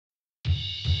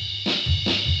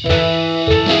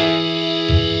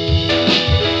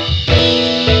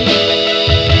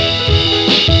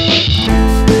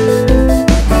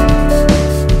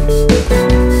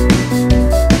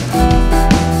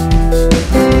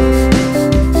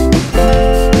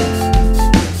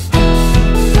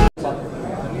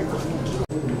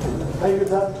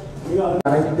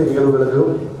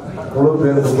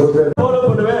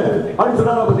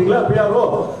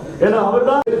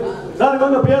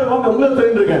வாக்குச்சாலை உங்களை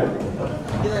தெரிஞ்சிருக்கேன்.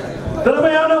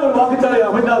 திறமையான ஒரு வாக்குச்சாலை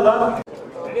அமைந்தால்தான்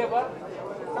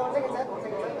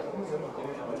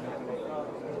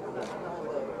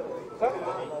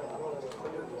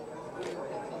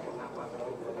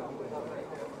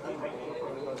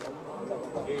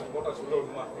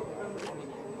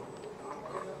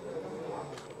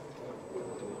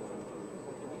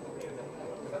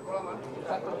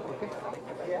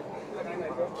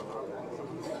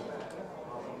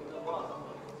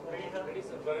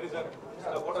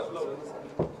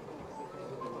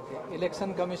Election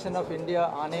Commission of India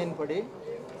ஆணையின்படி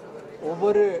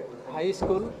ஒவ்வொரு ஹை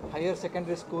ஸ்கூல் ஹையர்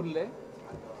செகண்டரி ஸ்கூலில்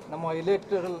நம்ம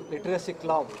எலக்ட்ரல் லிட்ரஸி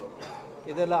கிளப்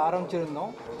இதெல்லாம்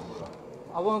ஆரம்பிச்சிருந்தோம்.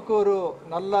 அவங்களுக்கு ஒரு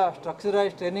நல்ல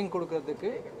ஸ்ட்ரக்சரைஸ் ட்ரைனிங்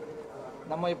கொடுக்கறதுக்கு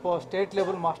நம்ம இப்போது state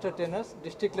level master trainers,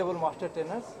 district level master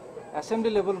trainers,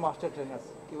 assembly level master trainers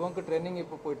இவங்களுக்கு ட்ரைனிங்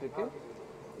இப்போ போயிட்டுருக்கு.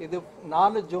 இது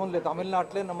 4 ஜோனில்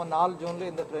தமிழ்நாட்டில் நம்ம 4 ஜோனில்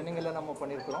இந்த ட்ரைனிங்கில் நம்ம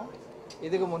பண்ணியிருக்கிறோம்.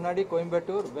 இதுக்கு முன்னாடி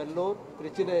கோயம்பேட்டூர், வெள்ளூர்,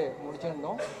 திருச்சியில்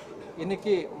முடிச்சிருந்தோம்.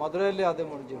 இன்றைக்கி மதுரையில் அதை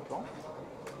முடிஞ்சிருக்கோம்.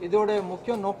 இதோட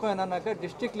முக்கிய நோக்கம் என்னன்னாக்கா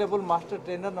டிஸ்ட்ரிக்ட் லெவல் மாஸ்டர்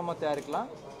ட்ரெயினர் நம்ம தயாரிக்கலாம்,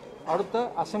 அடுத்த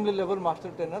அசம்பிளி லெவல்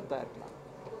மாஸ்டர் ட்ரெயினர் தயாரிக்கலாம்.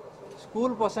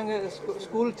 ஸ்கூல் பசங்க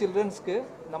ஸ்கூல் சில்ட்ரன்ஸ்க்கு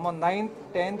நம்ம 9th,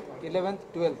 10th, 11th,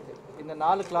 12th இந்த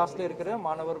 4 கிளாஸில் இருக்கிற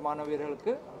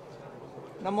மாணவர்களுக்கு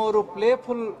நம்ம ஒரு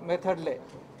பிளேஃபுல் மெத்தடில்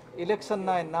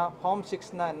எலெக்ஷன்னா என்ன, ஃபார்ம்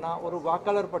 6னா என்ன, ஒரு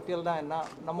வாக்காளர் பட்டியல்னா என்ன,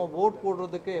 நம்ம ஓட்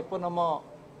போடுறதுக்கு எப்போ நம்ம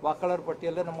வாக்காளர்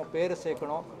பட்டியலில் நம்ம பேரை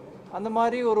சேர்க்கணும், அந்த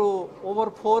மாதிரி ஒரு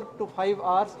over 4 to 5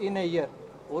 hours in a year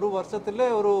ஒரு வருஷத்தில்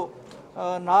ஒரு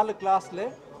 4 கிளாஸில்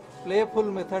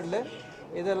பிளேஃபுல் மெத்தடில்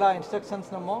இதெல்லாம்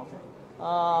இன்ஸ்ட்ரக்ஷன்ஸ் நம்ம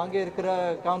அங்கே இருக்கிற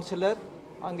கவுன்சிலர்,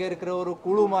 அங்கே இருக்கிற ஒரு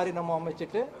குழு மாதிரி நம்ம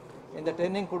அமைச்சிட்டு இந்த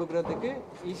ட்ரைனிங் கொடுக்குறதுக்கு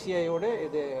இசிஐயோட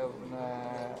இது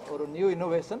ஒரு நியூ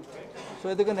இன்னோவேஷன். ஸோ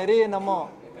இதுக்கு நிறைய நம்ம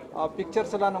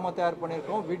பிக்சர்ஸ் எல்லாம் நம்ம தயார்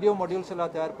பண்ணியிருக்கிறோம், வீடியோ மாடியூல்ஸ்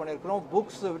எல்லாம் தயார் பண்ணியிருக்கிறோம்,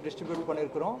 புக்ஸ் டிஸ்ட்ரிபியூட்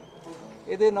பண்ணியிருக்கிறோம்.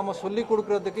 இது நம்ம சொல்லி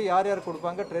கொடுக்குறதுக்கு யார் யார்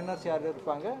கொடுப்பாங்க, ட்ரெயினர்ஸ் யார்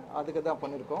இருப்பாங்க, அதுக்கு தான்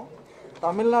பண்ணியிருக்கோம்.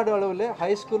 தமிழ்நாடு அளவில்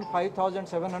high school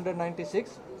 5796,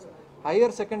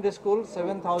 higher secondary school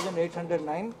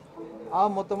 7809,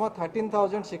 மொத்தமாக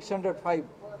 13605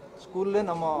 ஸ்கூலில்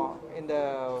நம்ம இந்த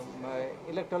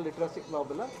எலக்ட்ரல் லிட்ரஸி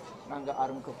கிளப்பில் நாங்கள்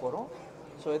ஆரம்பிக்க போகிறோம்.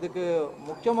 ஸோ இதுக்கு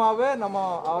முக்கியமாகவே நம்ம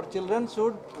our children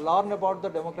should learn about the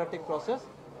democratic process.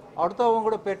 அடுத்து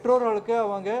அவங்களோட பெற்றோர்களுக்கு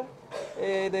அவங்க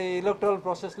இது எலக்ட்ரல்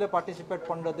ப்ராசஸில் பார்ட்டிசிபேட்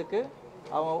பண்ணுறதுக்கு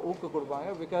அவங்க ஊக்கு கொடுப்பாங்க.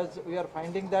 Because we are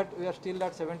finding that we are still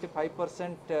at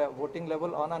 75% voting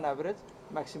level on an average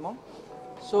maximum.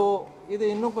 So இது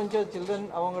இன்னும் கொஞ்சம் சில்ட்ரன்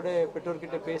அவங்களோட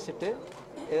பெற்றோர்கிட்ட பேசிட்டு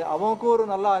அவங்களுக்கு ஒரு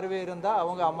நல்ல அறிவு இருந்தால்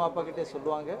அவங்க அம்மா அப்பா கிட்டே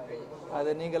சொல்லுவாங்க,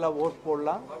 அதை நீங்களாம் ஓட்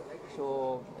போடலாம். So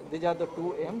these are the 2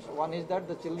 aims. One is that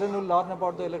the children will learn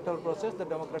about the electoral process, the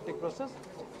democratic process.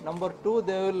 Number 2,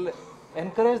 they will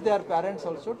encourage their parents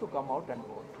also to come out and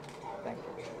vote. Thank you.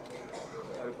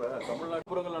 இப்போ தமிழ்நாடு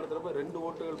புறங்கள் நடத்துகிறப்ப 2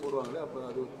 ஓட்டுகள் போடுவாங்களே, அப்போ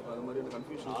அது மாதிரி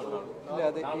confusion இல்லை.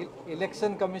 அது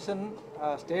election commission,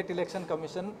 state election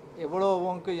commission எவ்வளோ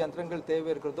அவங்களுக்கு யந்திரங்கள் தேவை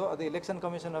இருக்கிறதோ அது எலெக்ஷன்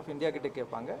கமிஷன் ஆஃப் இந்தியா கிட்டே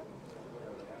கேட்பாங்க.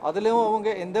 அதுலேயும் அவங்க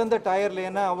எந்தெந்த டயரில்,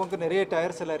 ஏன்னா அவங்க நிறைய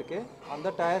டயர்ஸ் எல்லாம் இருக்குது, அந்த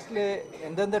டயர்ஸில்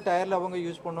எந்தெந்த டயரில் அவங்க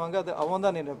யூஸ் பண்ணுவாங்க அது அவங்க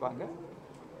தான் நினைப்பாங்க.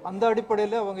 அந்த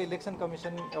அடிப்படையில் அவங்க எலெக்ஷன்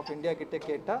கமிஷன் ஆஃப் இந்தியா கிட்டே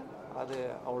கேட்டால் அது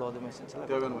அவ்வளோ அது மிஷின்ஸ்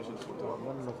தேவையான மிஷின்ஸ்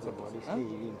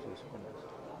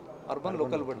அர்பன்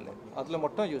லோக்கல் பாடியில் அதில்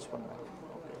மட்டும் யூஸ் பண்ணுறாங்க.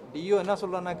 டிஓ என்ன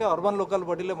சொல்கிறாங்கனாக்கா அர்பன் லோக்கல்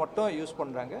பாடியில் மட்டும் யூஸ்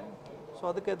பண்ணுறாங்க. ஸோ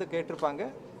அதுக்கு அது கேட்டிருப்பாங்க.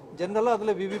 ஜென்ரலாக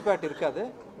அதில் விவிபேட் இருக்காது,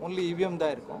 ஒன்லி இவிஎம்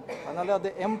தான் இருக்கும். அதனால் அது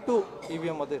M2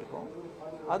 இவிஎம் அது இருக்கும்.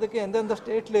 அதுக்கு எந்தெந்த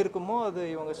ஸ்டேட்டில் இருக்குமோ அது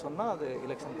இவங்க சொன்னால் அது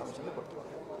எலெக்ஷன் கமிஷனில்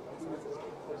கொடுத்துருவாங்க.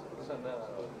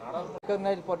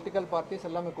 ரெகக்னைஸ்ட் பொலிட்டிக்கல் பார்ட்டிஸ்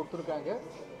எல்லாமே கொடுத்துருக்காங்க.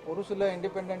 ஒரு சில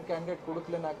இண்டிபெண்ட் கேண்டிடேட்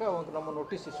கொடுக்கலனாக்கா அவங்களுக்கு நம்ம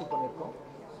நோட்டீஸ் இஷ்யூ பண்ணியிருக்கோம்.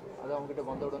 அது அவங்ககிட்ட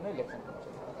வந்த உடனே எலெக்ஷன்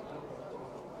கமிஷன்.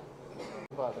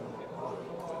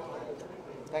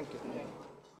 Thank you.